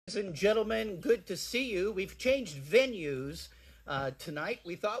Ladies and gentlemen, good to see you. We've changed venues tonight.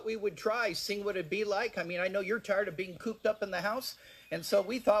 We thought we would try, seeing what it'd be like. I mean, I know you're tired of being cooped up in the house, and so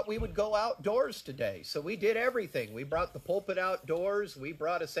we thought we would go outdoors today. So we did everything. We brought the pulpit outdoors. We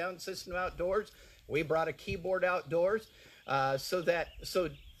brought a sound system outdoors. We brought a keyboard outdoors. So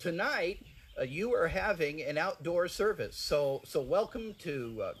tonight you are having an outdoor service. So welcome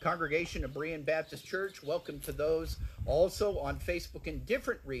to Congregation of Berean Baptist Church. Welcome to those also on Facebook in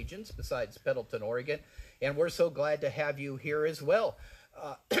different regions besides Pendleton, Oregon. And we're so glad to have you here as well.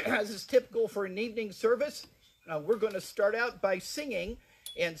 As is typical for an evening service, we're going to start out by singing.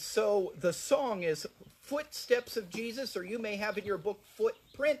 And so the song is Footsteps of Jesus, or you may have in your book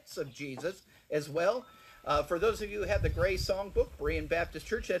Footprints of Jesus as well. For those of you who have the Gray Songbook, Berean Baptist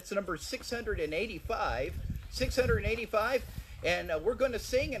Church, that's number 685. 685. And we're going to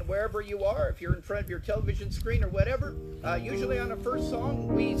sing, and wherever you are, if you're in front of your television screen or whatever, usually on the first song,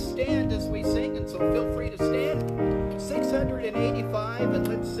 we stand as we sing, and so feel free to stand. 685, and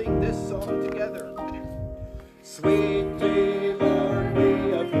let's sing this song together. Sweetly, Lord,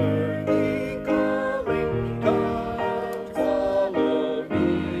 we have heard thee calling, come follow me.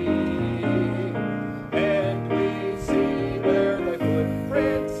 And we see where thy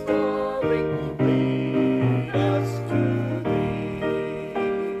footprints falling lead us to thee.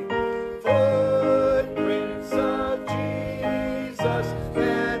 Footprints of Jesus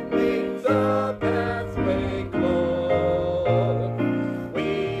that make the pathway glow.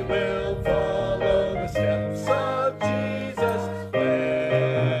 We will follow the steps of Jesus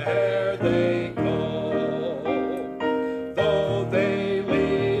where they go. Though they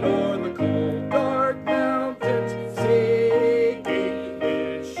lead o'er the cold, dark mountains, seeking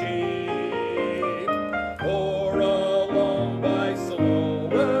his sheep, or along by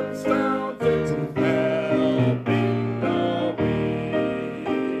Siloam's fountains, helping the weak.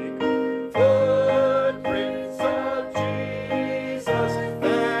 Footprints of Jesus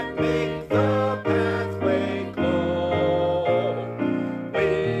that make the pathway glow.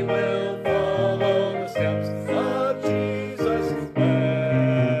 We will follow the steps of Jesus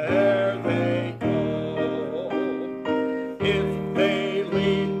where they go. If they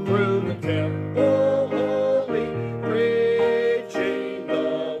lead through the temple holy, preaching the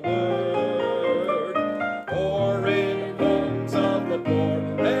word, or in homes of the poor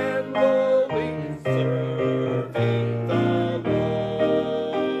and lowly, serving the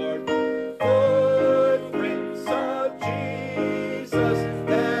Lord. Footprints of Jesus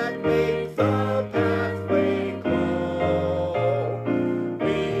that make the pathway glow.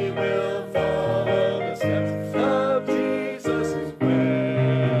 We will follow the steps of Jesus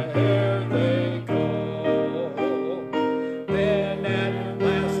where they go. Then at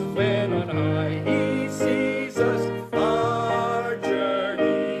last, when on high he sees us, our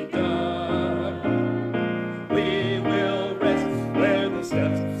journey done, we will rest where the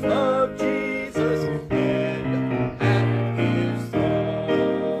steps of Jesus end at his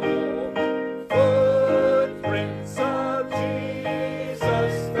throne. Footprints of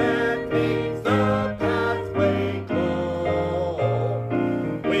Jesus that make the pathway glow.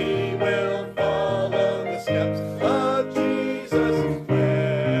 We will follow the steps of Jesus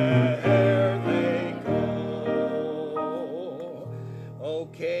where they go.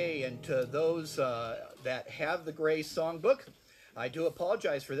 Okay, and to those that have the Gray Songbook, I do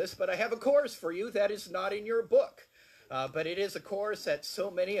apologize for this, but I have a chorus for you that is not in your book. But it is a chorus that so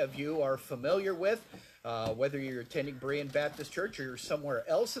many of you are familiar with, whether you're attending Berean Baptist Church or you're somewhere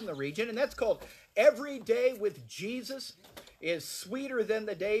else in the region, and that's called Every Day with Jesus is Sweeter Than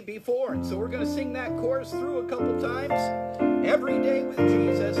the Day Before. And so we're going to sing that chorus through a couple times. Every day with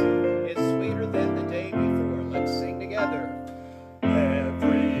Jesus is sweeter than the day before. Let's sing together.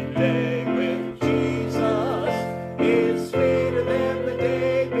 Every day with Jesus is sweeter than the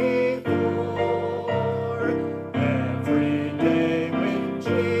day before. Every day with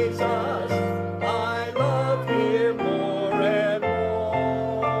Jesus, I love him more and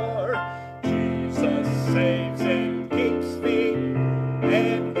more. Jesus saves and keeps me,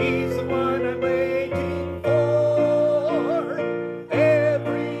 and he's the one I'm waiting for.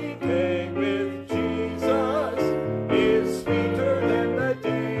 Every day with Jesus is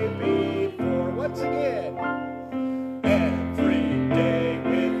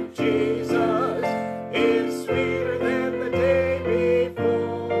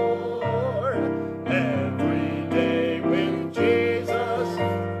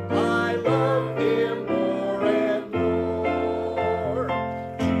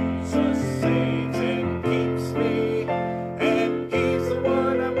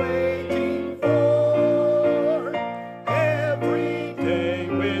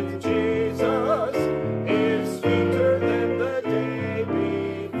with Jesus is sweeter than the day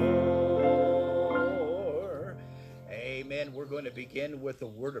before. Amen. We're going to begin with a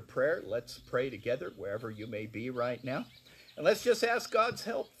word of prayer. Let's pray together wherever you may be right now. And let's just ask God's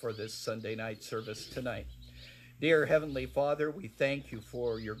help for this Sunday night service tonight. Dear Heavenly Father, we thank you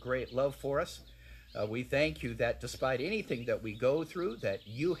for your great love for us. We thank you that despite anything that we go through, that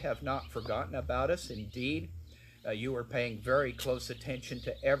you have not forgotten about us. Indeed, you are paying very close attention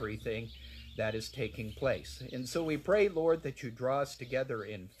to everything that is taking place. And so we pray, Lord, that you draw us together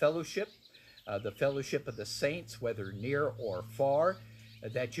in fellowship, the fellowship of the saints, whether near or far,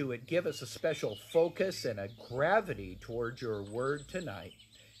 that you would give us a special focus and a gravity towards your word tonight,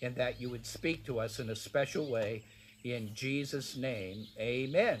 and that you would speak to us in a special way. In Jesus' name,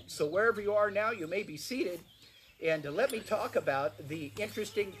 amen. So wherever you are now, you may be seated. And let me talk about the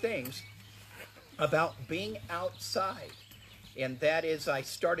interesting things about being outside. And that is, I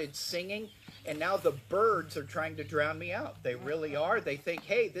started singing, and now the birds are trying to drown me out. They really are. They think,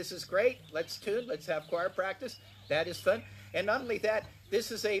 hey, this is great. Let's tune. Let's have choir practice. That is fun. And not only that,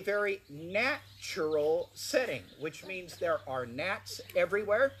 this is a very natural setting, which means there are gnats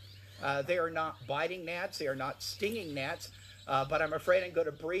everywhere. They are not biting gnats. They are not stinging gnats. But I'm afraid I'm going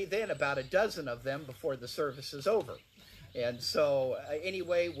to breathe in about a dozen of them before the service is over. And so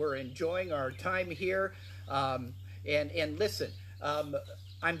anyway, we're enjoying our time here. And listen,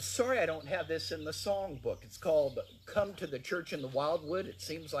 I'm sorry I don't have this in the song book. It's called Come to the Church in the Wildwood. It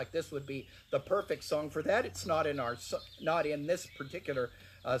seems like this would be the perfect song for that. It's not in this particular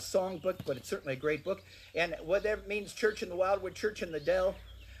song book, but it's certainly a great book. And whatever it means, Church in the Wildwood, Church in the Dell.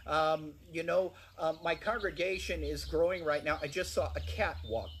 My congregation is growing right now. I just saw a cat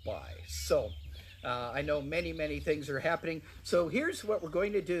walk by. So I know many, many things are happening. So here's what we're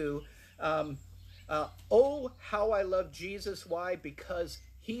going to do. Oh, how I love Jesus. Why? Because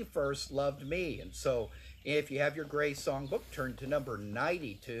he first loved me. And so if you have your gray songbook, turn to number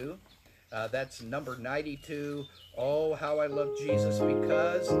 92. That's number 92. Oh, how I love Jesus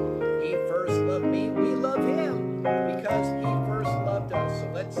because he first loved me. We love him because he first loved us. So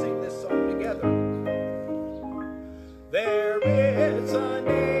let's sing this song together. There is a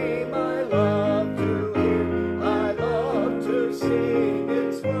name I love to hear. I love to sing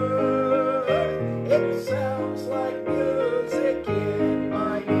its word. It sounds like music in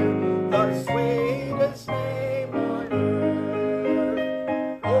my ear. The sweetest name on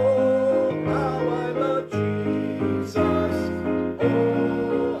earth. Oh, how I love Jesus.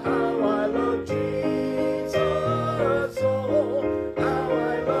 Oh, how I love Jesus. Oh, how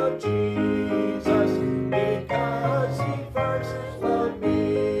I love Jesus. Because he first loved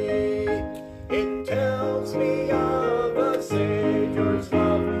me. It tells me of a Savior's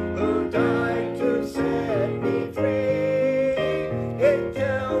love who died to set me free. It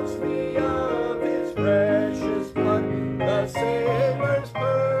tells me of his precious blood, the sinner's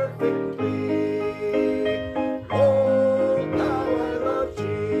perfect plea. Oh, how I love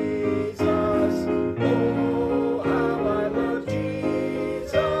Jesus. Oh, how I love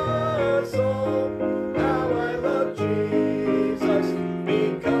Jesus. Oh, how I love Jesus.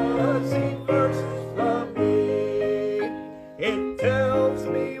 Because he first loved me. It tells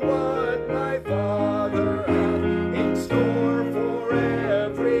me what my Father hath in store for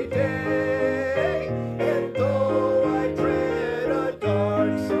every day. And though I tread a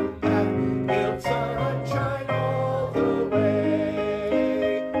darksome path, he'll sunshine all the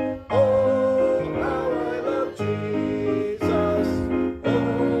way. Oh, how I love Jesus.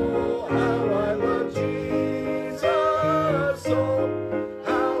 Oh, how I love Jesus. Oh,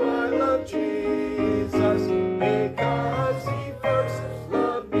 how I love Jesus. Because he first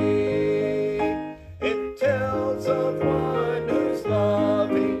loved me. It tells of one whose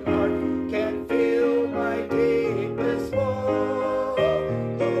loving heart can feel my deepest woe,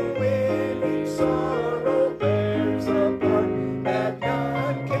 who in each sorrow bears a part that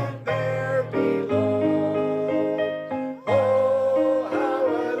none can bear below. Oh, how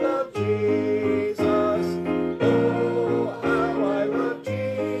I love Jesus. Oh, how I love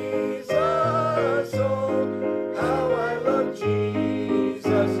Jesus. Oh, how I love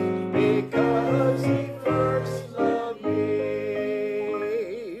Jesus. Because he first loved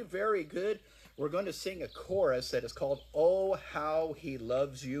me. Very good. We're going to sing a chorus that is called Oh, How He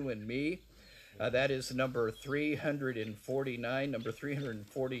Loves You and Me. That is number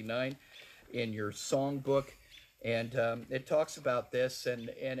 349 in your songbook. And it talks about this.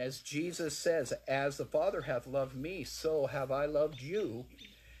 And as Jesus says, as the Father hath loved me, so have I loved you.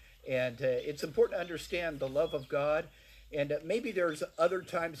 And it's important to understand the love of God. And maybe there's other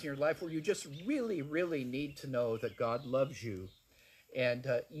times in your life where you just really, really need to know that God loves you. And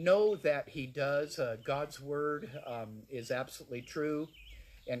know that he does. God's word is absolutely true,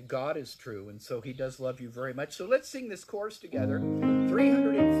 and God is true, and so he does love you very much. So let's sing this chorus together.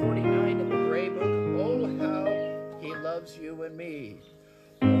 349 in the gray book. Oh, how he loves you and me.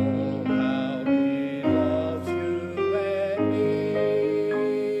 Oh, how he loves you and me.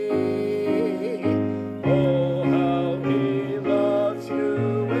 Oh, how he loves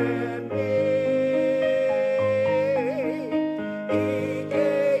you and me. He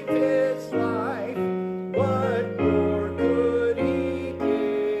gave his life. What more could he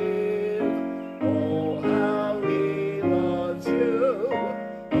give? Oh, how he loves you.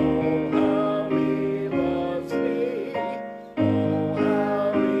 Oh, how he loves me. Oh,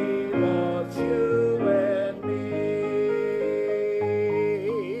 how he loves you and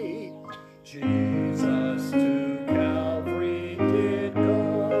me. Jesus to Calvary did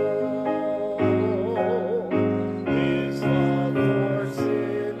go, his love for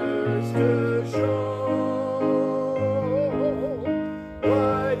sinners to show.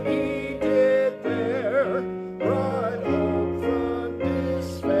 What he did there brought hope from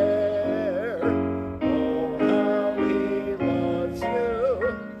despair. Oh, how he loves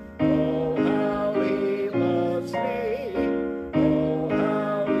you. Oh, how he loves me. Oh,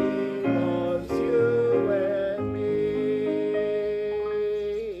 how he loves you and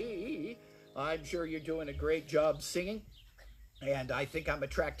me. I'm sure you're doing a great job singing, and I think I'm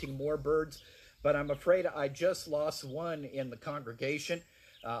attracting more birds, but I'm afraid I just lost one in the congregation.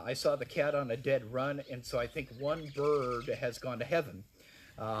 I saw the cat on a dead run, and so I think one bird has gone to heaven.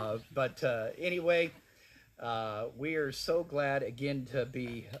 But anyway, we are so glad again to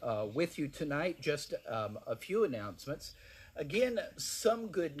be with you tonight. Just a few announcements. Again, some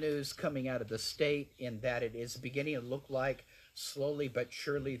good news coming out of the state in that it is beginning to look like slowly but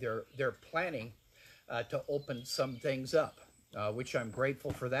surely they're planning to open some things up, which I'm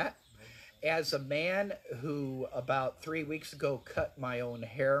grateful for that. As a man who about 3 weeks ago cut my own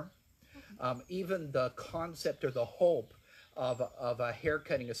hair, even the concept or the hope of a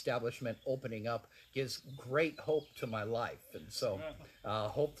haircutting establishment opening up gives great hope to my life. And so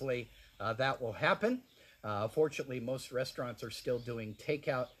hopefully that will happen. Fortunately, most restaurants are still doing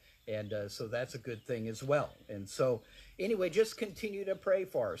takeout, and so that's a good thing as well. And so anyway, just continue to pray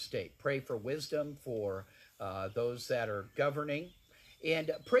for our state. Pray for wisdom for those that are governing,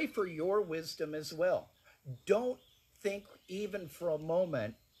 and pray for your wisdom as well. Don't think even for a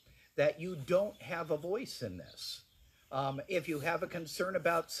moment that you don't have a voice in this. If you have a concern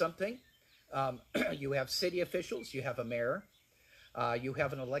about something, you have city officials, you have a mayor, you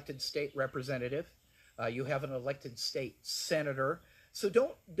have an elected state representative, you have an elected state senator. So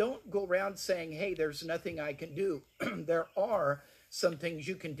don't go around saying, hey, there's nothing I can do. There are some things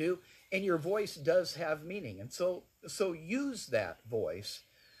you can do, and your voice does have meaning. And so use that voice,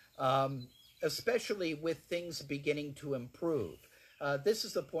 especially with things beginning to improve. This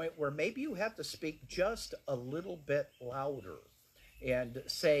is the point where maybe you have to speak just a little bit louder and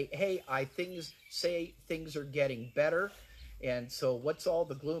say, hey, things are getting better. And so what's all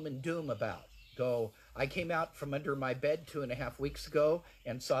the gloom and doom about? I came out from under my bed 2.5 weeks ago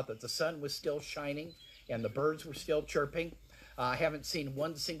and saw that the sun was still shining and the birds were still chirping. I haven't seen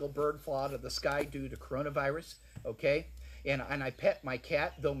one single bird fall out of the sky due to coronavirus, okay? And I pet my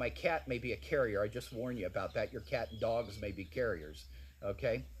cat, though my cat may be a carrier. I just warn you about that. Your cat and dogs may be carriers,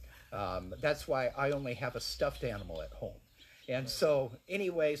 okay? That's why I only have a stuffed animal at home. And so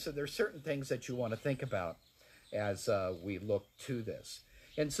anyway, so there's certain things that you want to think about as we look to this.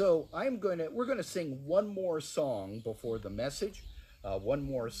 And so we're going to sing one more song before the message, one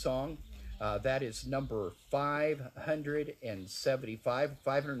more song. That is number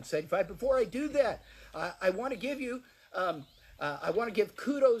 575. Before I do that, I want to give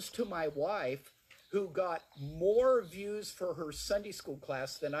kudos to my wife, who got more views for her Sunday school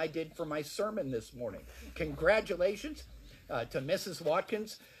class than I did for my sermon this morning. Congratulations to Mrs.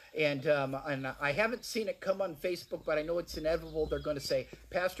 Watkins. And I haven't seen it come on Facebook, but I know it's inevitable. They're going to say,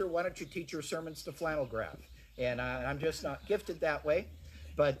 Pastor, why don't you teach your sermons to flannel graph? And I'm just not gifted that way.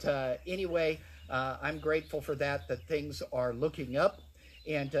 But anyway, I'm grateful for that things are looking up.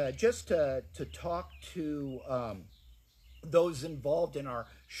 And just to talk to those involved in our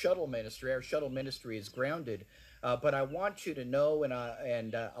shuttle ministry is grounded. But I want you to know,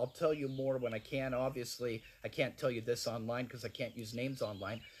 and I'll tell you more when I can. Obviously, I can't tell you this online because I can't use names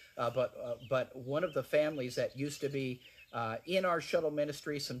online. But one of the families that used to be in our shuttle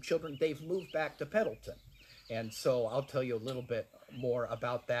ministry, some children, they've moved back to Pendleton. And so I'll tell you a little bit more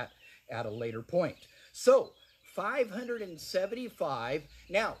about that at a later point. So 575.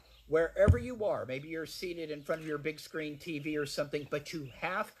 Now, wherever you are, maybe you're seated in front of your big screen TV or something, but you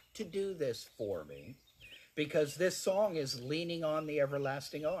have to do this for me because this song is Leaning on the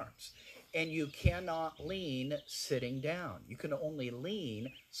Everlasting Arms. And you cannot lean sitting down. You can only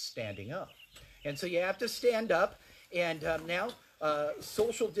lean standing up. And so you have to stand up. And now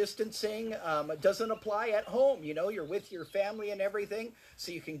social distancing doesn't apply at home. You know, you're with your family and everything,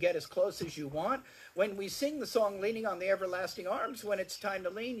 so you can get as close as you want. When we sing the song Leaning on the Everlasting Arms, when it's time to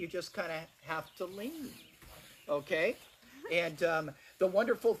lean, you just kind of have to lean. Okay? And the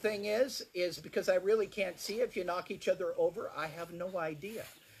wonderful thing is because I really can't see if you knock each other over, I have no idea.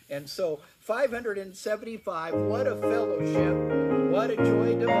 And so 575, what a fellowship, what a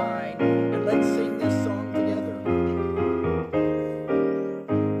joy divine. And let's sing this song together.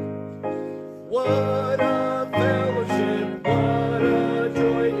 What a fellowship, what a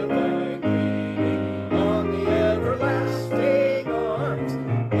joy divine, leaning on the everlasting arms.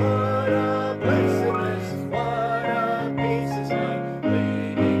 What a blessedness, what a peace is mine,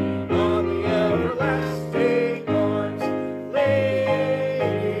 leaning on the everlasting arms.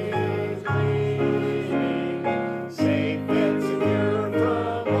 Safe and secure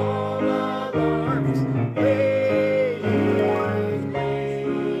from all alarms, leaning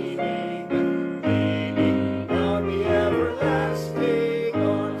on the everlasting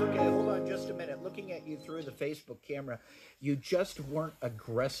arms. Okay, hold on just a minute. Looking at you through the Facebook camera, you just weren't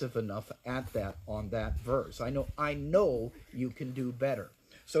aggressive enough at that on that verse. I know you can do better.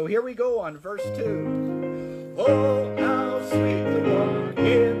 So here we go on verse 2. Oh, how sweet the walk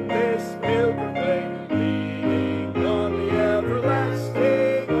in this pilgrim way, leaning on the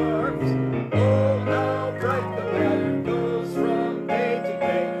everlasting arms. Oh, how bright the path goes from day to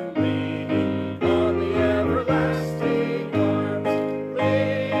day, leaning on the everlasting arms.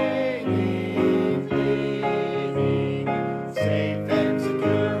 Leaning, safe and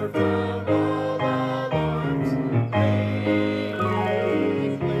secure from all alarms. Leaning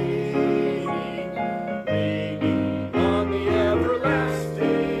on the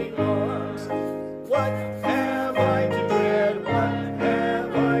everlasting arms. What have I to dread? What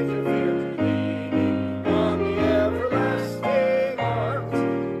have I to fear? Leaning on the everlasting arms.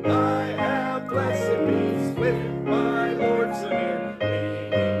 I have blessed peace with my Lord so near.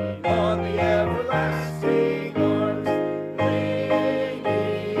 Leaning on the everlasting arms.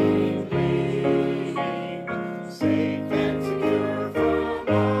 Leaning, safe and secure from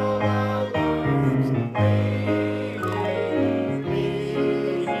all alarms.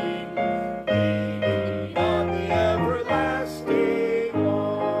 Leaning on the everlasting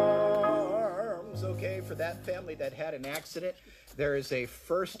arms. Okay, for that family that had an accident, there is a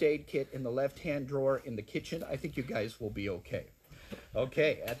first aid kit in the left-hand drawer in the kitchen. I think you guys will be okay.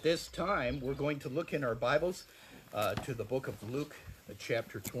 Okay, at this time, we're going to look in our Bibles to the book of Luke,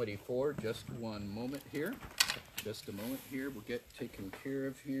 chapter 24. Just one moment here. Just a moment here. We'll get taken care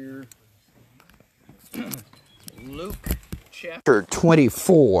of here. Luke chapter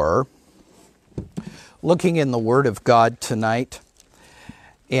 24. Looking in the Word of God tonight.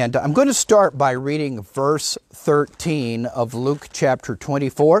 And I'm going to start by reading verse 13 of Luke chapter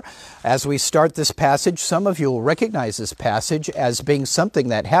 24. As we start this passage, some of you will recognize this passage as being something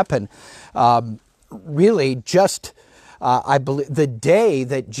that happened really just, I believe, the day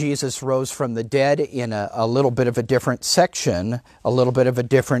that Jesus rose from the dead in a little bit of a different section, a little bit of a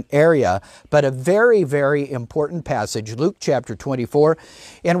different area, but a very, very important passage, Luke chapter 24.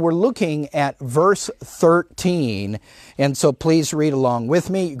 And we're looking at verse 13. And so please read along with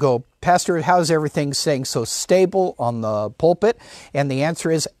me. You go, Pastor, how's everything staying so stable on the pulpit? And the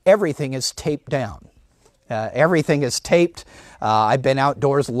answer is everything is taped down. Everything is taped. I've been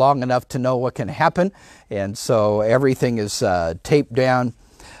outdoors long enough to know what can happen. And so everything is taped down.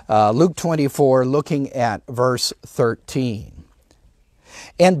 Luke 24, looking at verse 13.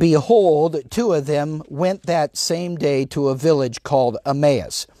 And behold, two of them went that same day to a village called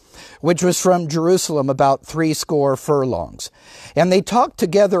Emmaus, which was from Jerusalem about 80 furlongs. And they talked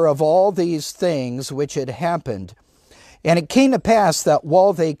together of all these things which had happened. And it came to pass that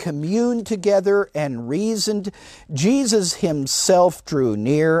while they communed together and reasoned, Jesus himself drew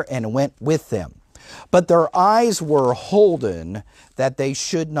near and went with them. But their eyes were holden that they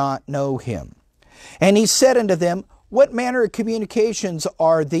should not know him. And he said unto them, What manner of communications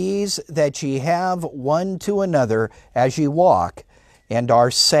are these that ye have one to another as ye walk, and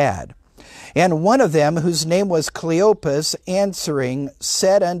are sad? And one of them, whose name was Cleopas, answering,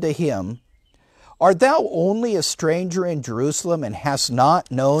 said unto him, Art thou only a stranger in Jerusalem, and hast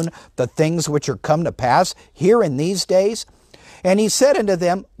not known the things which are come to pass here in these days? And he said unto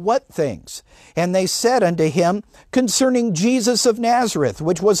them, What things? And they said unto him, Concerning Jesus of Nazareth,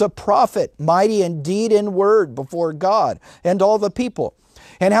 which was a prophet, mighty in deed and word before God and all the people,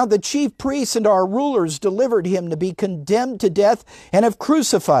 and how the chief priests and our rulers delivered him to be condemned to death and have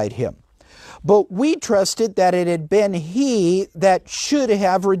crucified him. But we trusted that it had been he that should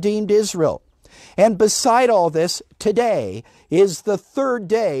have redeemed Israel. And beside all this, today is the third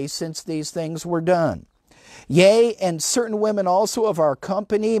day since these things were done. Yea, and certain women also of our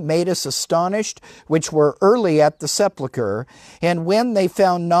company made us astonished, which were early at the sepulchre. And when they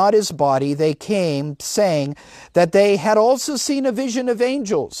found not his body, they came, saying that they had also seen a vision of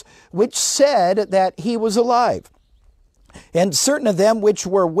angels, which said that he was alive. And certain of them which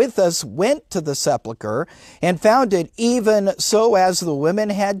were with us went to the sepulchre, and found it even so as the women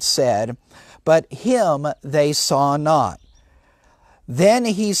had said, but him they saw not. Then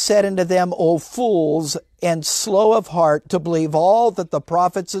he said unto them, O fools, and slow of heart to believe all that the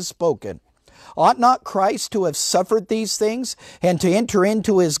prophets have spoken. Ought not Christ to have suffered these things, and to enter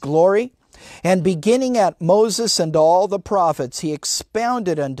into his glory? And beginning at Moses and all the prophets, he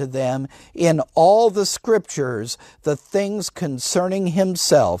expounded unto them in all the scriptures the things concerning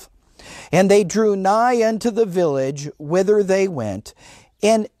himself. And they drew nigh unto the village whither they went,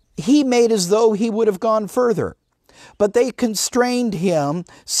 and he made as though he would have gone further. But they constrained him,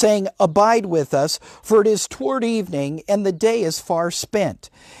 saying, Abide with us, for it is toward evening, and the day is far spent.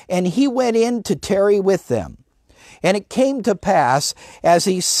 And he went in to tarry with them. And it came to pass, as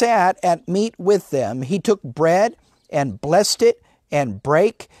he sat at meat with them, he took bread, and blessed it, and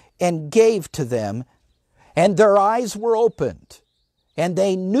brake, and gave to them. And their eyes were opened, and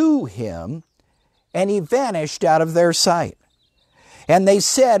they knew him, and he vanished out of their sight. And they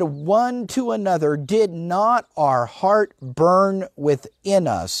said one to another, Did not our heart burn within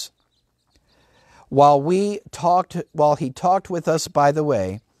us while he talked with us by the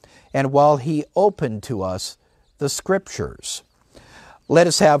way, and while he opened to us the scriptures? Let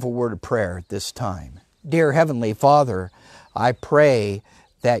us have a word of prayer at this time. Dear Heavenly Father, I pray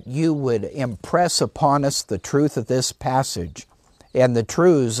that you would impress upon us the truth of this passage and the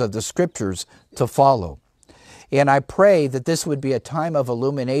truths of the scriptures to follow. And I pray that this would be a time of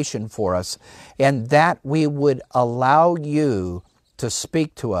illumination for us, and that we would allow you to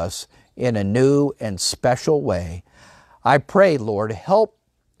speak to us in a new and special way. I pray, Lord, help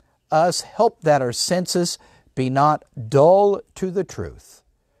us, help that our senses be not dull to the truth.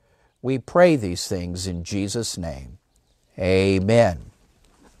 We pray these things in Jesus' name. Amen.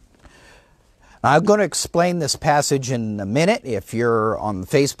 I'm going to explain this passage in a minute. If you're on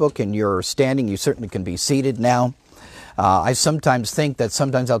Facebook and you're standing, you certainly can be seated now. I sometimes think that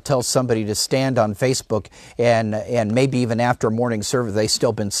sometimes I'll tell somebody to stand on Facebook, and maybe even after morning service, they've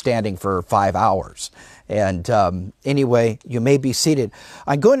still been standing for 5 hours. And anyway, you may be seated.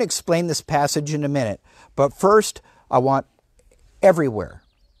 I'm going to explain this passage in a minute. But first, I want everywhere,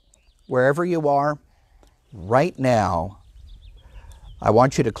 wherever you are, right now, I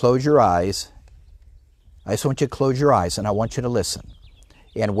want you to close your eyes. I just want you to close your eyes, and I want you to listen.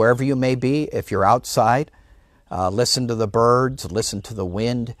 And wherever you may be, if you're outside, listen to the birds, listen to the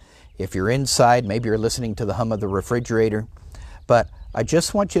wind. If you're inside, maybe you're listening to the hum of the refrigerator. But I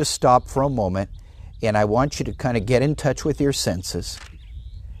just want you to stop for a moment, and I want you to kind of get in touch with your senses.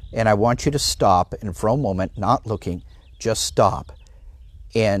 And I want you to stop, and for a moment, not looking, just stop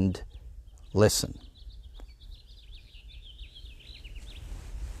and listen.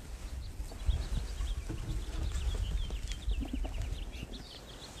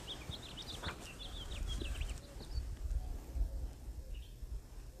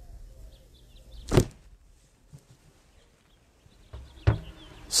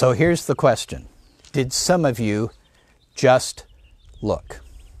 So here's the question. Did some of you just look?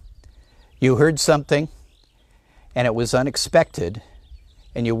 You heard something, and it was unexpected,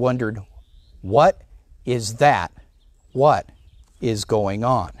 and you wondered, what is that? What is going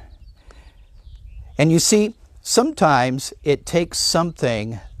on? And you see, sometimes it takes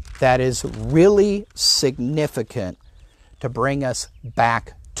something that is really significant to bring us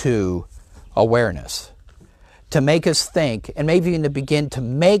back to awareness, to make us think, and maybe even to begin to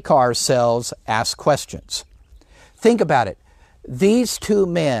make ourselves ask questions. Think about it. These two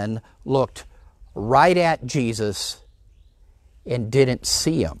men looked right at Jesus and didn't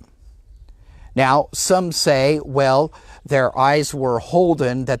see him. Now, some say, well, their eyes were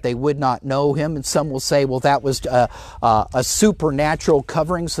holden that they would not know him. And some will say, well, that was a supernatural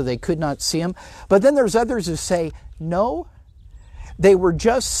covering so they could not see him. But then there's others who say, no, they were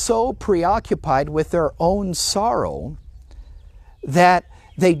just so preoccupied with their own sorrow that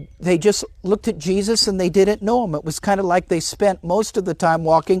they just looked at Jesus and they didn't know him. It was kind of like they spent most of the time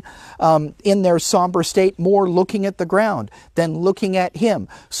walking in their somber state, more looking at the ground than looking at him.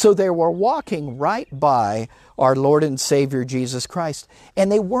 So they were walking right by our Lord and Savior Jesus Christ,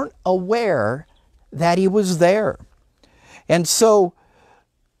 and they weren't aware that he was there. And so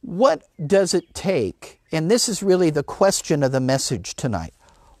what does it take? And this is really the question of the message tonight.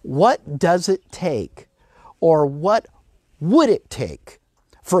 What does it take, or what would it take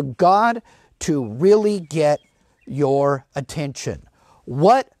for God to really get your attention?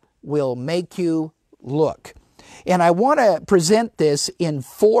 What will make you look? And I want to present this in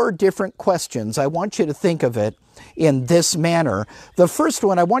 4 different questions. I want you to think of it in this manner. The first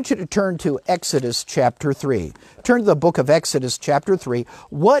one, I want you to turn to Exodus chapter 3. Turn to the book of Exodus chapter 3.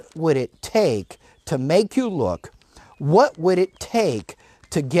 What would it take to make you look? What would it take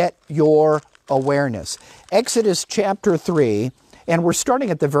to get your awareness? Exodus chapter 3, and we're starting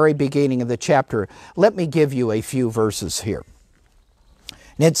at the very beginning of the chapter. Let me give you a few verses here.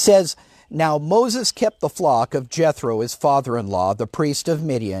 And it says, "Now Moses kept the flock of Jethro, his father-in-law, the priest of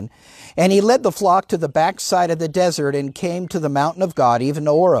Midian, and he led the flock to the backside of the desert and came to the mountain of God, even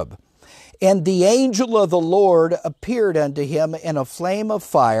Horeb. And the angel of the Lord appeared unto him in a flame of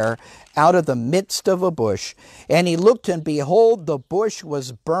fire out of the midst of a bush. And he looked, and behold, the bush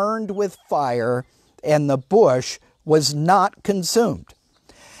was burned with fire, and the bush was not consumed.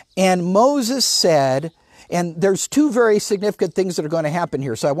 And Moses said," and there's 2 very significant things that are going to happen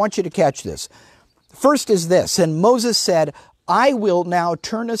here, so I want you to catch this. First is this, "And Moses said, I will now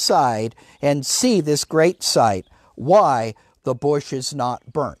turn aside and see this great sight, why the bush is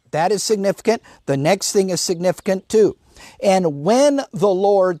not burnt." That is significant. The next thing is significant too. "And when the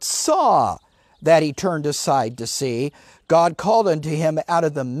Lord saw that he turned aside to see, God called unto him out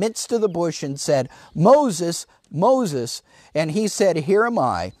of the midst of the bush and said, Moses, Moses. And he said, Here am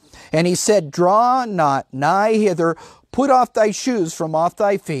I. And he said, Draw not nigh hither, put off thy shoes from off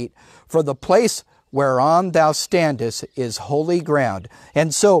thy feet, for the place whereon thou standest is holy ground."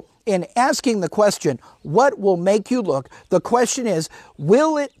 And so in asking the question, what will make you look? The question is,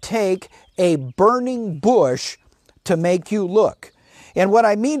 will it take a burning bush to make you look? And what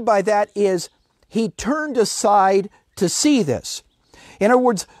I mean by that is he turned aside to see this. In other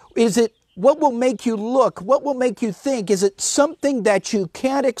words, is it what will make you look? What will make you think? Is it something that you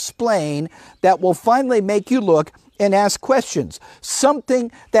can't explain that will finally make you look and ask questions?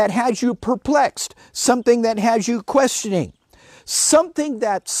 Something that has you perplexed, something that has you questioning, something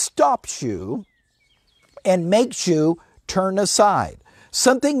that stops you and makes you turn aside,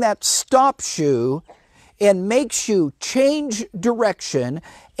 something that stops you and makes you change direction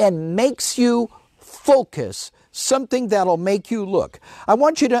and makes you focus, something that'll make you look. I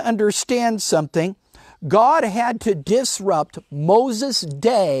want you to understand something. God had to disrupt Moses'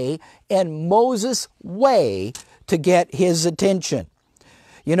 day and Moses' way to get his attention.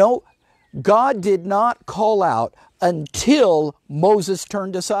 You know, God did not call out until Moses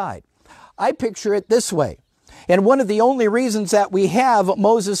turned aside. I picture it this way. And one of the only reasons that we have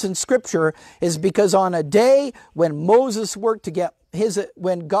Moses in Scripture is because on a day when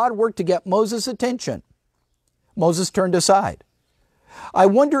when God worked to get Moses' attention, Moses turned aside. I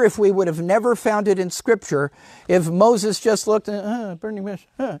wonder if we would have never found it in Scripture if Moses just looked and, burning bush,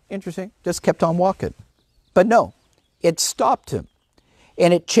 interesting, just kept on walking. But no, it stopped him.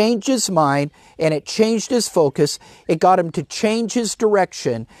 And it changed his mind, and it changed his focus. It got him to change his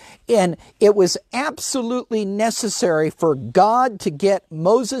direction. And it was absolutely necessary for God to get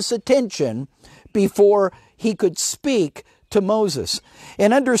Moses' attention before he could speak to Moses.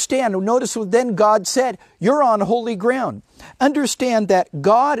 And understand, notice what then God said, you're on holy ground. Understand that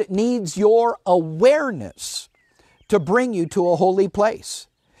God needs your awareness to bring you to a holy place.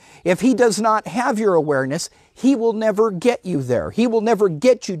 If he does not have your awareness, he will never get you there. He will never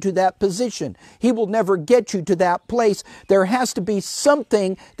get you to that position. He will never get you to that place. There has to be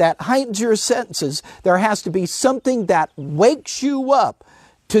something that heightens your senses. There has to be something that wakes you up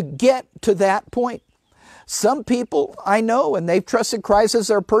to get to that point. Some people I know, and they've trusted Christ as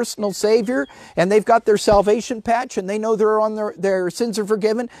their personal Savior, and they've got their salvation patch, and they know they're on their sins are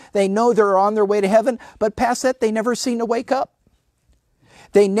forgiven. They know they're on their way to heaven, but past that, they never seem to wake up.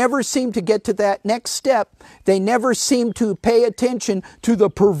 They never seem to get to that next step. They never seem to pay attention to the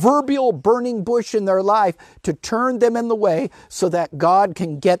proverbial burning bush in their life to turn them in the way so that God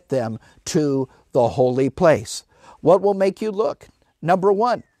can get them to the holy place. What will make you look? Number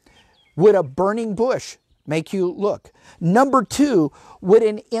one, would a burning bush make you look? Number two, would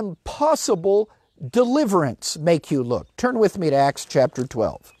an impossible deliverance make you look? Turn with me to Acts chapter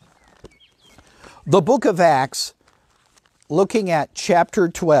 12. The book of Acts looking at chapter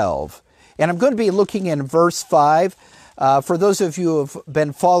 12, and I'm going to be looking in verse 5. For those of you who have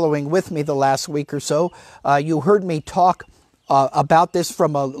been following with me the last week or so, you heard me talk about this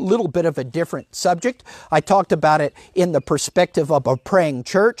from a little bit of a different subject. I talked about it in the perspective of a praying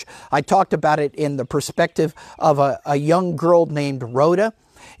church. I talked about it in the perspective of a young girl named Rhoda.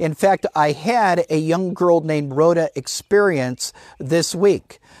 In fact, I had a young girl named Rhoda experience this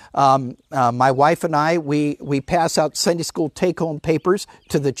week. My wife and I, we pass out Sunday school take-home papers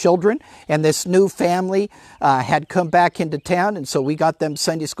to the children, and this new family had come back into town, and so we got them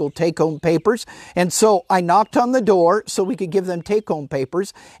Sunday school take-home papers. And so I knocked on the door so we could give them take-home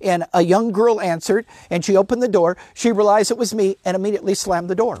papers, and a young girl answered, and she opened the door. She realized it was me and immediately slammed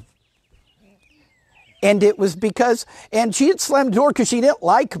the door. And it was because, and she had slammed the door because she didn't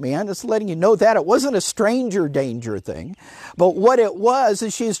like me. I'm just letting you know that. It wasn't a stranger danger thing. But what it was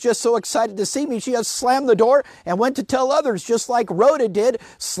is she's just so excited to see me. She just slammed the door and went to tell others, just like Rhoda did,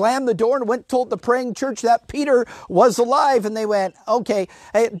 slammed the door and went and told the praying church that Peter was alive. And they went, okay,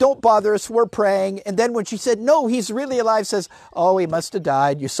 hey, don't bother us, we're praying. And then when she said, no, he's really alive, says, oh, he must have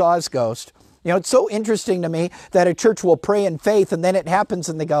died. You saw his ghost. You know, it's so interesting to me that a church will pray in faith and then it happens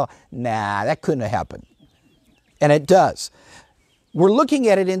and they go, nah, that couldn't have happened. And it does. We're looking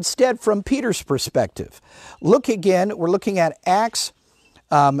at it instead from Peter's perspective. Look again, we're looking at Acts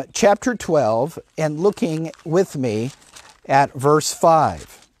chapter 12 and looking with me at verse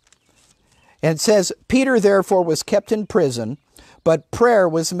 5. And it says, Peter therefore was kept in prison, but prayer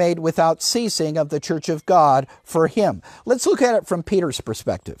was made without ceasing of the church of God for him. Let's look at it from Peter's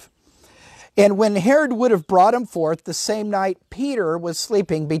perspective. And when Herod would have brought him forth the same night, Peter was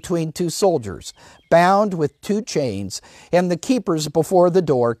sleeping between two soldiers, bound with two chains, and the keepers before the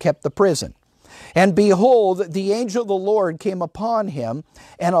door kept the prison. And behold, the angel of the Lord came upon him,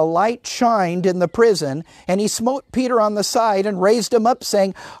 and a light shined in the prison, and he smote Peter on the side and raised him up,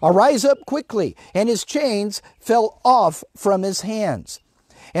 saying, Arise up quickly. And his chains fell off from his hands.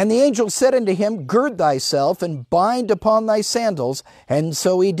 And the angel said unto him, Gird thyself, and bind upon thy sandals. And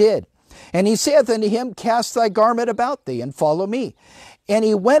so he did. And he saith unto him, Cast thy garment about thee, and follow me. And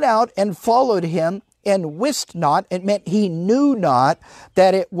he went out and followed him, and wist not, it meant he knew not,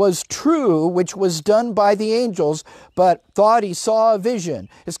 that it was true which was done by the angels, but thought he saw a vision.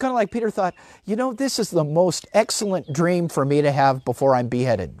 It's kind of like Peter thought, you know, this is the most excellent dream for me to have before I'm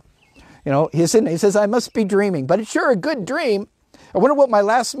beheaded. You know, he says, I must be dreaming, but it's sure a good dream. I wonder what my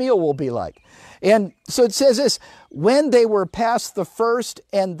last meal will be like. And so it says this, when they were past the first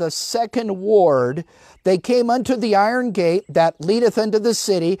and the second ward, they came unto the iron gate that leadeth unto the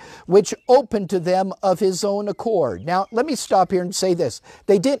city, which opened to them of his own accord. Now, let me stop here and say this.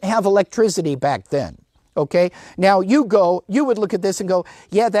 They didn't have electricity back then. Okay. Now you would look at this and go,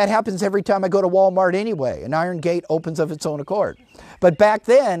 yeah, that happens every time I go to Walmart anyway. An iron gate opens of its own accord. But back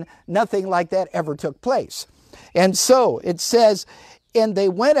then, nothing like that ever took place. And so it says, and they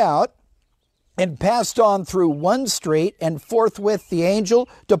went out and passed on through one street, and forthwith the angel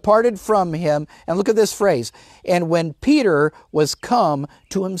departed from him. And look at this phrase, and when Peter was come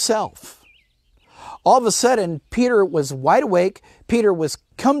to himself. All of a sudden, Peter was wide awake. Peter was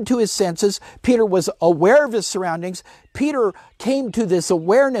come to his senses. Peter was aware of his surroundings. Peter came to this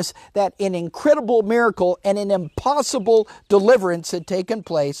awareness that an incredible miracle and an impossible deliverance had taken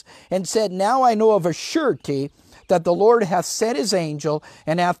place, and said, Now I know of a surety that the Lord hath sent his angel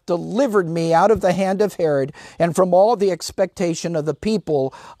and hath delivered me out of the hand of Herod and from all the expectation of the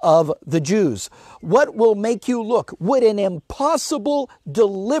people of the Jews. What will make you look? Would an impossible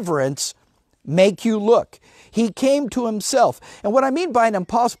deliverance make you look? He came to himself. And what I mean by an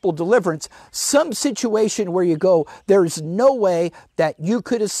impossible deliverance, some situation where you go, there's no way that you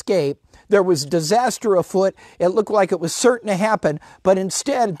could escape. There was disaster afoot. It looked like it was certain to happen, but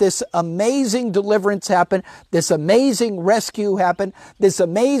instead this amazing deliverance happened. This amazing rescue happened. This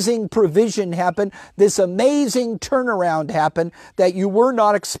amazing provision happened. This amazing turnaround happened that you were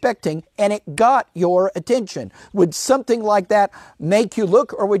not expecting, and it got your attention. Would something like that make you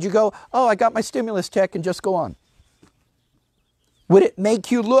look, or would you go, oh, I got my stimulus check and just go on? Would it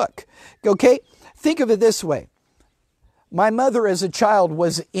make you look? Okay, think of it this way. My mother as a child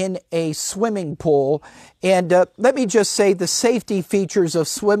was in a swimming pool, and let me just say the safety features of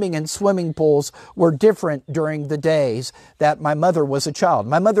swimming in swimming pools were different during the days that my mother was a child.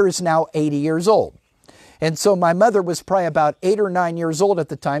 My mother is now 80 years old, and so my mother was probably about 8 or 9 years old at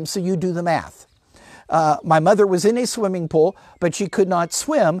the time, so you do the math. My mother was in a swimming pool, but she could not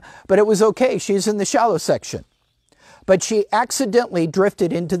swim, but it was okay. She's in the shallow section. But she accidentally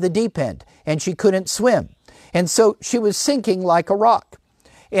drifted into the deep end, and she couldn't swim. And so she was sinking like a rock.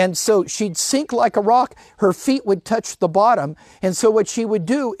 And so she'd sink like a rock. Her feet would touch the bottom. And so what she would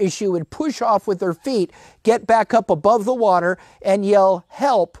do is she would push off with her feet, get back up above the water, and yell,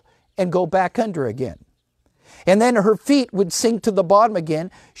 "Help," and go back under again. And then her feet would sink to the bottom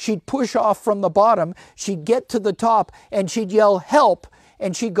again. She'd push off from the bottom. She'd get to the top, and she'd yell, "Help,"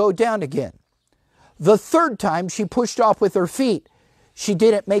 and she'd go down again. The third time she pushed off with her feet, she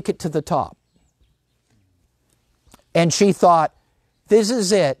didn't make it to the top. And she thought, this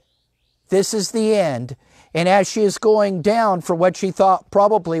is it. This is the end. And as she is going down for what she thought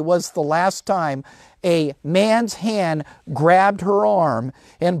probably was the last time, a man's hand grabbed her arm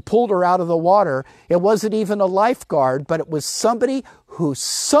and pulled her out of the water. It wasn't even a lifeguard, but it was somebody who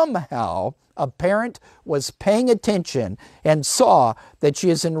somehow, a parent, was paying attention and saw that she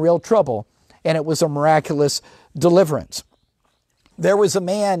is in real trouble. And it was a miraculous deliverance. There was a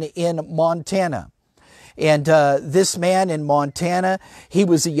man in Montana. And this man in Montana, he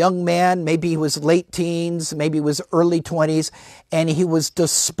was a young man, maybe he was late teens, maybe he was early 20s, and he was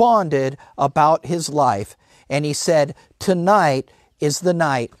despondent about his life. And he said, "Tonight is the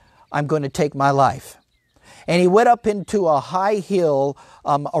night I'm going to take my life." And he went up into a high hill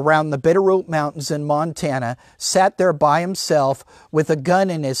around the Bitterroot Mountains in Montana, sat there by himself with a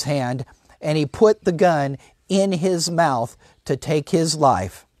gun in his hand, and he put the gun in his mouth to take his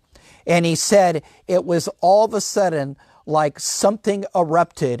life. And he said it was all of a sudden like something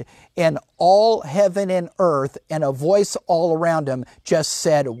erupted, and all heaven and earth and a voice all around him just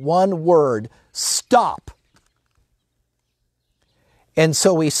said one word: "Stop." And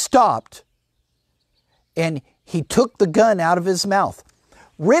so he stopped, and he took the gun out of his mouth,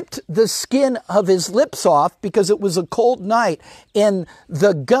 ripped the skin of his lips off because it was a cold night, and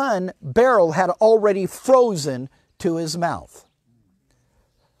the gun barrel had already frozen to his mouth.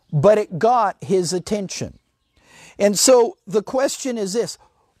 But it got his attention. And so the question is this: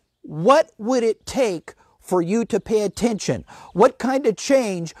 what would it take for you to pay attention? What kind of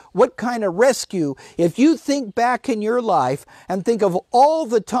change, what kind of rescue? If you think back in your life and think of all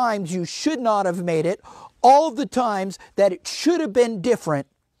the times you should not have made it, all the times that it should have been different,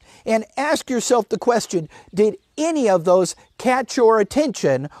 and ask yourself the question, did any of those catch your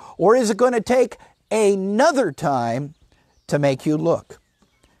attention, or is it going to take another time to make you look?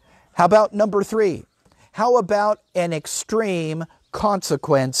 How about number 3? How about an extreme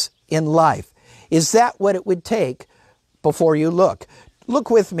consequence in life? Is that what it would take before you look? Look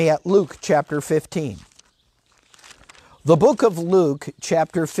with me at Luke chapter 15. The book of Luke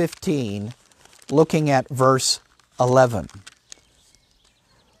chapter 15, looking at verse 11.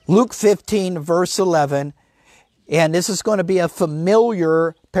 Luke 15, verse 11, and this is going to be a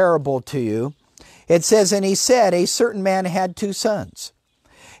familiar parable to you. It says, "And he said, a certain man had 2 sons.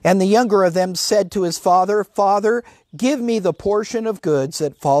 And the younger of them said to his father, Father, give me the portion of goods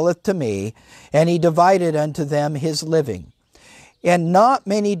that falleth to me. And he divided unto them his living. And not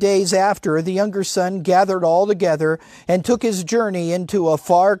many days after, the younger son gathered all together and took his journey into a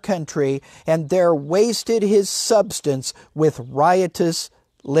far country, and there wasted his substance with riotous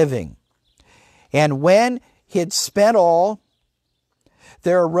living. And when he had spent all,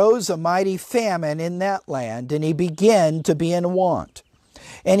 there arose a mighty famine in that land, and he began to be in want.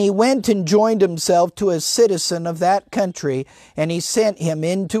 And he went and joined himself to a citizen of that country, and he sent him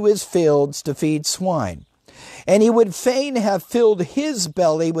into his fields to feed swine. And he would fain have filled his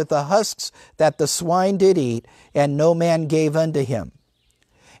belly with the husks that the swine did eat, and no man gave unto him.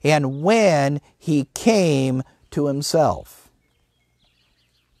 And when he came to himself."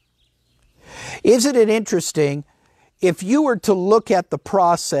 Isn't it interesting? If you were to look at the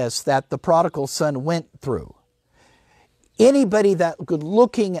process that the prodigal son went through, anybody that could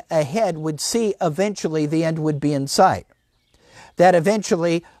looking ahead would see eventually the end would be in sight. That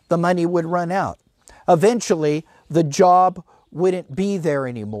eventually the money would run out. Eventually the job wouldn't be there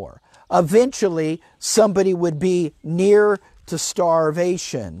anymore. Eventually somebody would be near to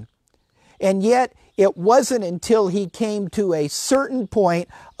starvation. And yet it wasn't until he came to a certain point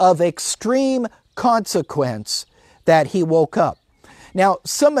of extreme consequence that he woke up. Now,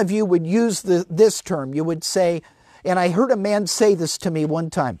 some of you would use this term. You would say, and I heard a man say this to me one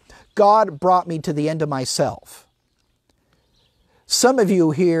time, God brought me to the end of myself. Some of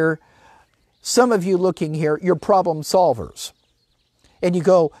you here, some of you looking here, you're problem solvers. And you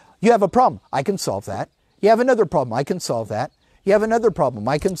go, you have a problem, I can solve that. You have another problem, I can solve that. You have another problem,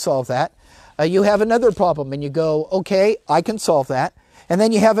 I can solve that. You have another problem, and you go, okay, I can solve that. And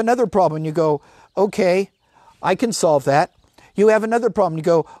then you have another problem, and you go, okay, I can solve that. You have another problem, you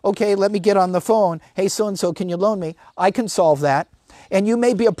go, okay, let me get on the phone. Hey, so-and-so, can you loan me? I can solve that. And you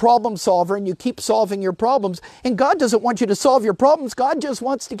may be a problem solver and you keep solving your problems. And God doesn't want you to solve your problems. God just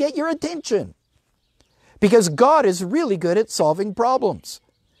wants to get your attention. Because God is really good at solving problems.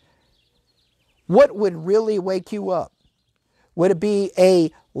 What would really wake you up? Would it be a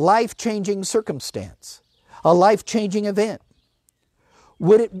life-changing circumstance? A life-changing event?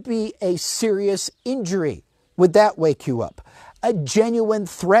 Would it be a serious injury? Would that wake you up? A genuine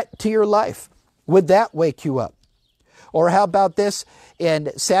threat to your life? Would that wake you up? Or how about this?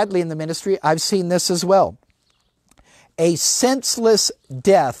 And sadly in the ministry, I've seen this as well. A senseless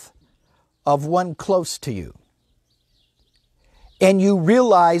death of one close to you. And you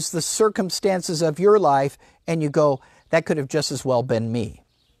realize the circumstances of your life and you go, that could have just as well been me.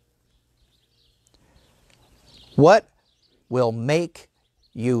 What will make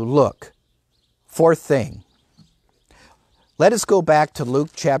you look? Fourth thing. Let us go back to Luke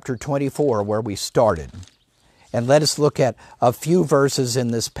chapter 24 where we started. And let us look at a few verses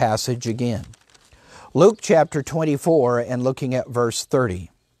in this passage again. Luke chapter 24 and looking at verse 30.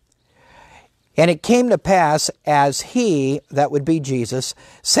 And it came to pass as he, that would be Jesus,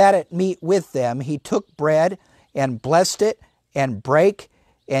 sat at meat with them, he took bread and blessed it and brake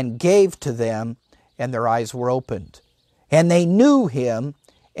and gave to them, and their eyes were opened. And they knew him,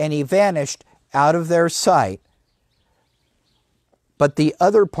 and he vanished out of their sight. But the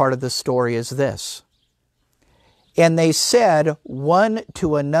other part of the story is this. And they said one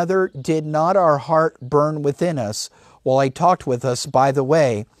to another, did not our heart burn within us while he talked with us by the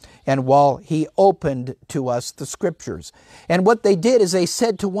way, and while he opened to us the scriptures? And what they did is they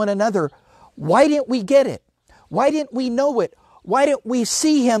said to one another, why didn't we get it? Why didn't we know it? Why didn't we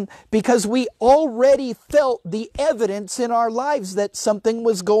see him? Because we already felt the evidence in our lives that something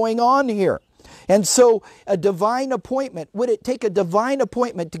was going on here. And so a divine appointment, would it take a divine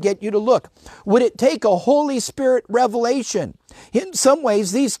appointment to get you to look? Would it take a Holy Spirit revelation? In some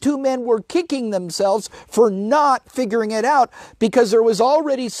ways, these two men were kicking themselves for not figuring it out because there was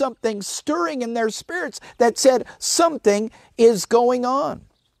already something stirring in their spirits that said something is going on.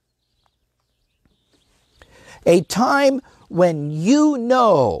 A time when you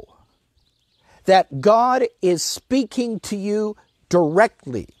know that God is speaking to you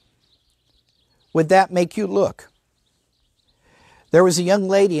directly. Would that make you look? There was a young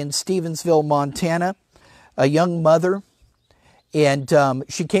lady in Stevensville, Montana, a young mother, and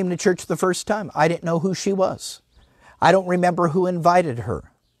she came to church the first time. I didn't know who she was. I don't remember who invited her.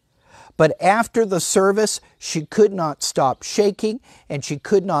 But after the service, she could not stop shaking and she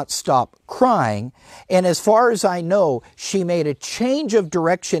could not stop crying. And as far as I know, she made a change of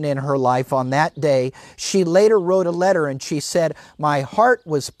direction in her life on that day. She later wrote a letter and she said, my heart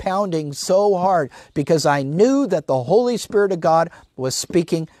was pounding so hard because I knew that the Holy Spirit of God was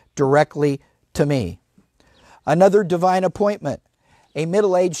speaking directly to me. Another divine appointment, a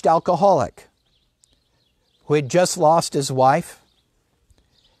middle-aged alcoholic who had just lost his wife.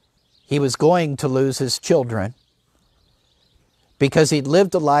 He was going to lose his children because he'd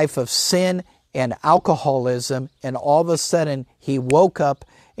lived a life of sin and alcoholism, and all of a sudden he woke up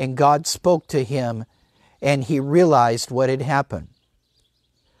and God spoke to him and he realized what had happened.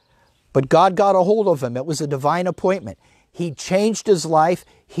 But God got a hold of him. It was a divine appointment. He changed his life,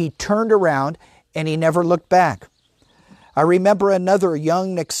 he turned around, and he never looked back. I remember another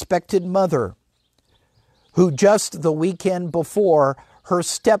young, expected mother who just the weekend before, her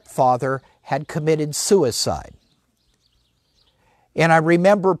stepfather had committed suicide. And I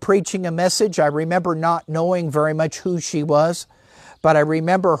remember preaching a message. I remember not knowing very much who she was, but I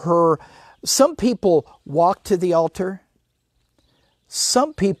remember her. Some people walk to the altar.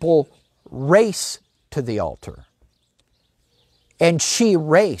 Some people race to the altar. And she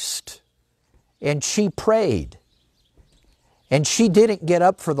raced and she prayed. And she didn't get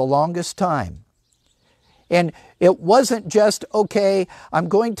up for the longest time. And it wasn't just, okay, I'm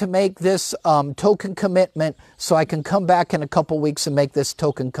going to make this token commitment so I can come back in a couple weeks and make this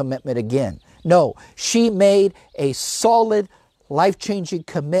token commitment again. No, she made a solid, life-changing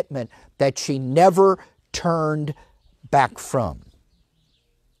commitment that she never turned back from.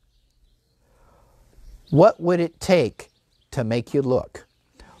 What would it take to make you look?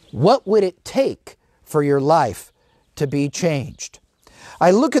 What would it take for your life to be changed?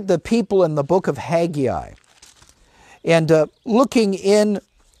 I look at the people in the book of Haggai. And looking in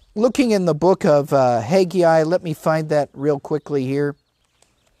the book of Haggai, let me find that real quickly here.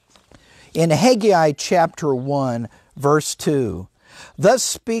 In Haggai chapter 1, verse 2, thus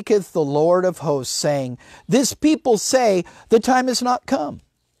speaketh the Lord of hosts, saying, this people say, the time is not come,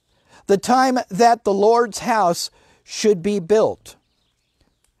 the time that the Lord's house should be built.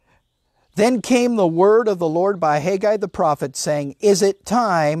 Then came the word of the Lord by Haggai the prophet, saying, Is it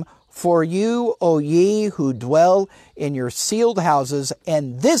time for you, O ye who dwell in your sealed houses,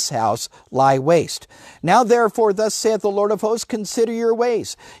 and this house lie waste? Now therefore, thus saith the Lord of hosts, consider your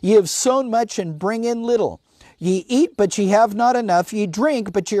ways. Ye have sown much and bring in little. Ye eat, but ye have not enough. Ye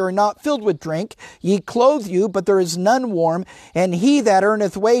drink, but ye are not filled with drink. Ye clothe you, but there is none warm. And he that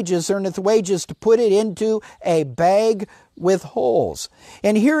earneth wages to put it into a bag with holes.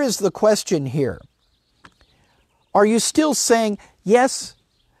 And here is the question here. Are you still saying, yes,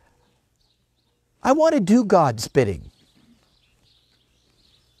 I want to do God's bidding?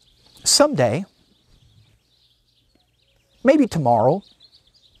 Someday. Maybe tomorrow.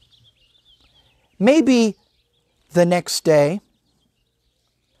 Maybe the next day.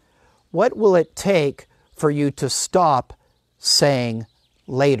 What will it take for you to stop saying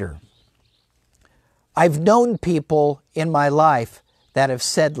later? I've known people in my life that have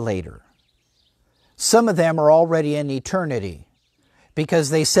said later. Some of them are already in eternity because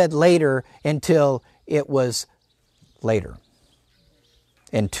they said later until it was later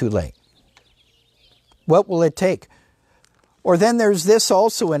and too late. What will it take? Or then there's this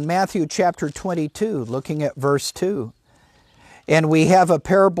also in Matthew chapter 22, looking at verse 2. And we have a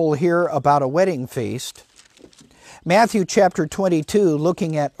parable here about a wedding feast. Matthew chapter 22,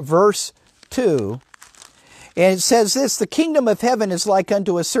 looking at verse 2. And it says this, the kingdom of heaven is like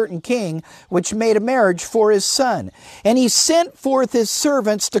unto a certain king, which made a marriage for his son. And he sent forth his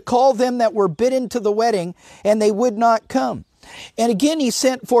servants to call them that were bidden to the wedding, and they would not come. And again he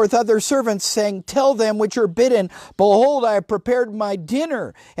sent forth other servants, saying, tell them which are bidden, behold, I have prepared my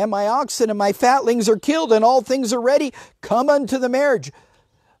dinner, and my oxen and my fatlings are killed, and all things are ready. Come unto the marriage.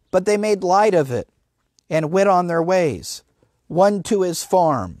 But they made light of it, and went on their ways, one to his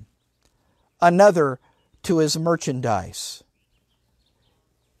farm, another to his merchandise.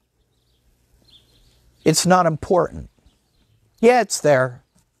 It's not important. Yeah, it's there,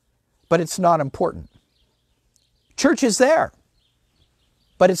 but it's not important. Church is there,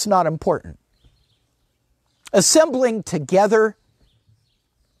 but it's not important. Assembling together,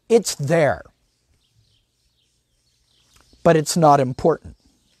 it's there, but it's not important.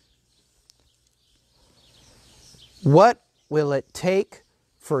 What will it take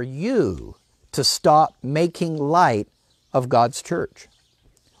for you to stop making light of God's church,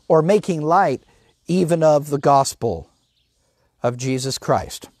 or making light even of the gospel of Jesus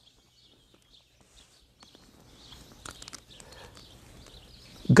Christ?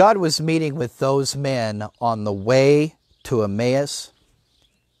 God was meeting with those men on the way to Emmaus,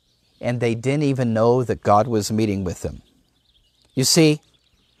 and they didn't even know that God was meeting with them. You see,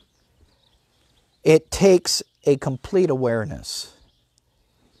 it takes a complete awareness.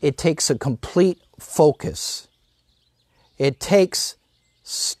 It takes a complete focus. It takes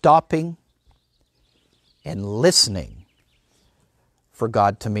stopping and listening for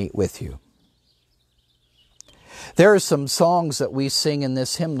God to meet with you. There are some songs that we sing in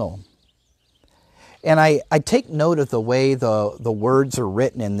this hymnal. And I take note of the way the words are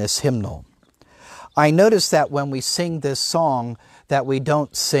written in this hymnal. I notice that when we sing this song, that we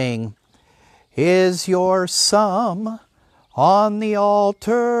don't sing, is your sum on the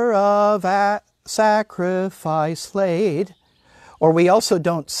altar of sacrifice laid. Or we also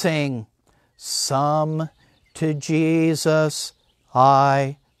don't sing, some to Jesus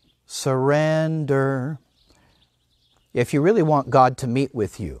I surrender. If you really want God to meet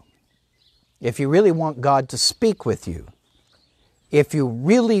with you, if you really want God to speak with you, if you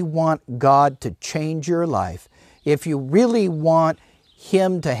really want God to change your life, if you really want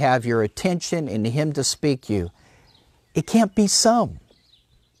Him to have your attention and Him to speak you, it can't be some.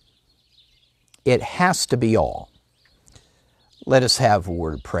 It has to be all. Let us have a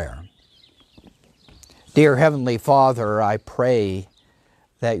word of prayer. Dear Heavenly Father, I pray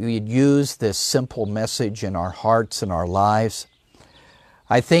that you'd use this simple message in our hearts and our lives.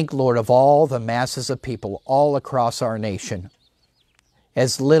 I think, Lord, of all the masses of people all across our nation,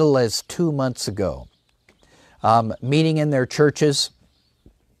 as little as 2 months ago, meeting in their churches,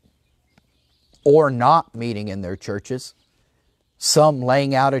 or not meeting in their churches, some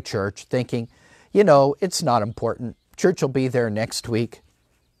laying out of church thinking, you know, it's not important. Church will be there next week,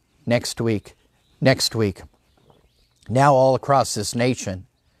 next week, next week. Now all across this nation,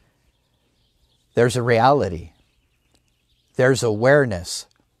 there's a reality. There's awareness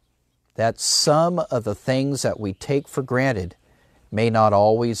that some of the things that we take for granted may not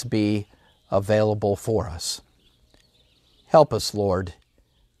always be available for us. Help us, Lord,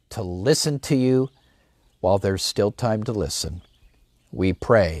 to listen to you while there's still time to listen. We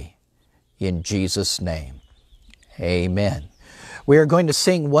pray in Jesus' name. Amen. We are going to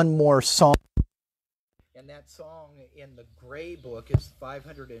sing one more song. And that song in the Gray Book is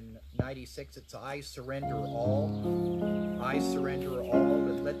 596. It's I Surrender All. I Surrender All.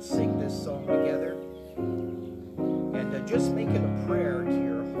 And let's sing this song together. And just make it a prayer to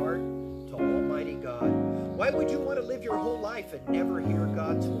your heart, to Almighty God. Why would you want to live your whole life and never hear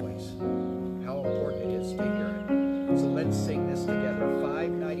God's voice? How important it is to hear it. So let's sing this together.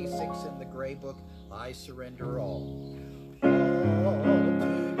 596 in the Gray Book, I Surrender All. All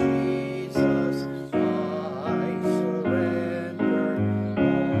to Jesus I surrender.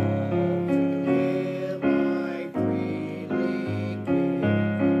 All to Him I freely give.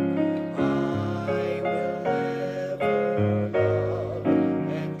 I will ever love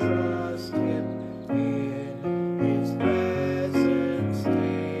and trust Him in His presence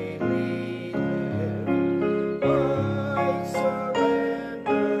daily live. I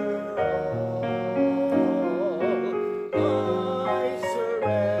surrender all. I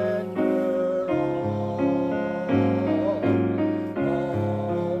surrender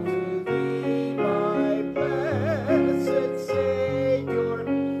all to Thee, my blessed Savior.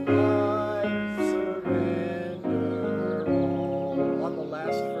 I surrender all. On the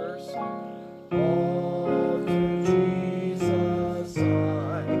last verse. All to Jesus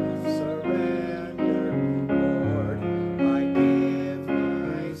I surrender, Lord. I give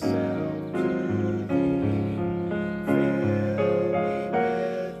myself to Thee. Fill me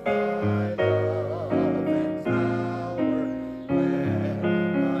with Thy love and power. Let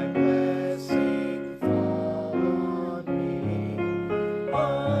Thy blessing fall on me. I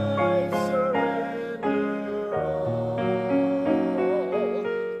surrender all.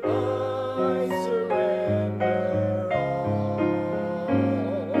 I surrender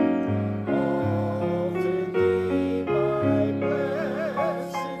all to Thee, my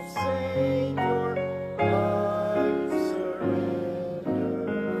blessed Savior. I surrender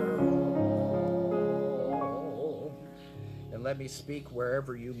all. And let me speak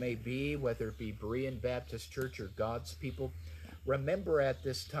wherever you may be, whether it be Berean Baptist Church or God's people. Remember at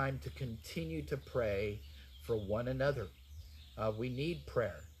this time to continue to pray for one another. We need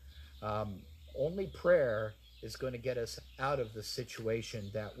prayer. Only prayer is going to get us out of the situation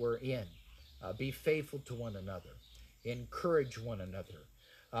that we're in. Be faithful to one another. Encourage one another.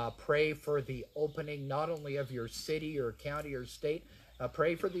 Pray for the opening not only of your city or county or state,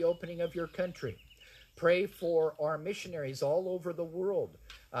 pray for the opening of your country. Pray for our missionaries all over the world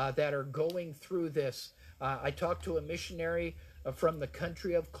that are going through this. I talked to a missionary from the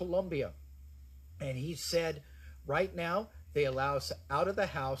country of Colombia, and he said right now they allow us out of the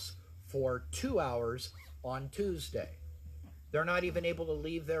house for 2 hours on Tuesday. They're not even able to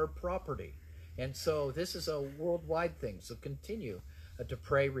leave their property. And so this is a worldwide thing. So continue to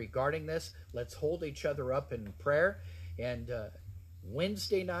pray regarding this. Let's hold each other up in prayer. And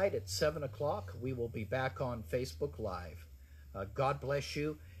Wednesday night at 7 o'clock, we will be back on Facebook Live. God bless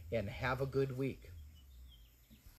you and have a good week.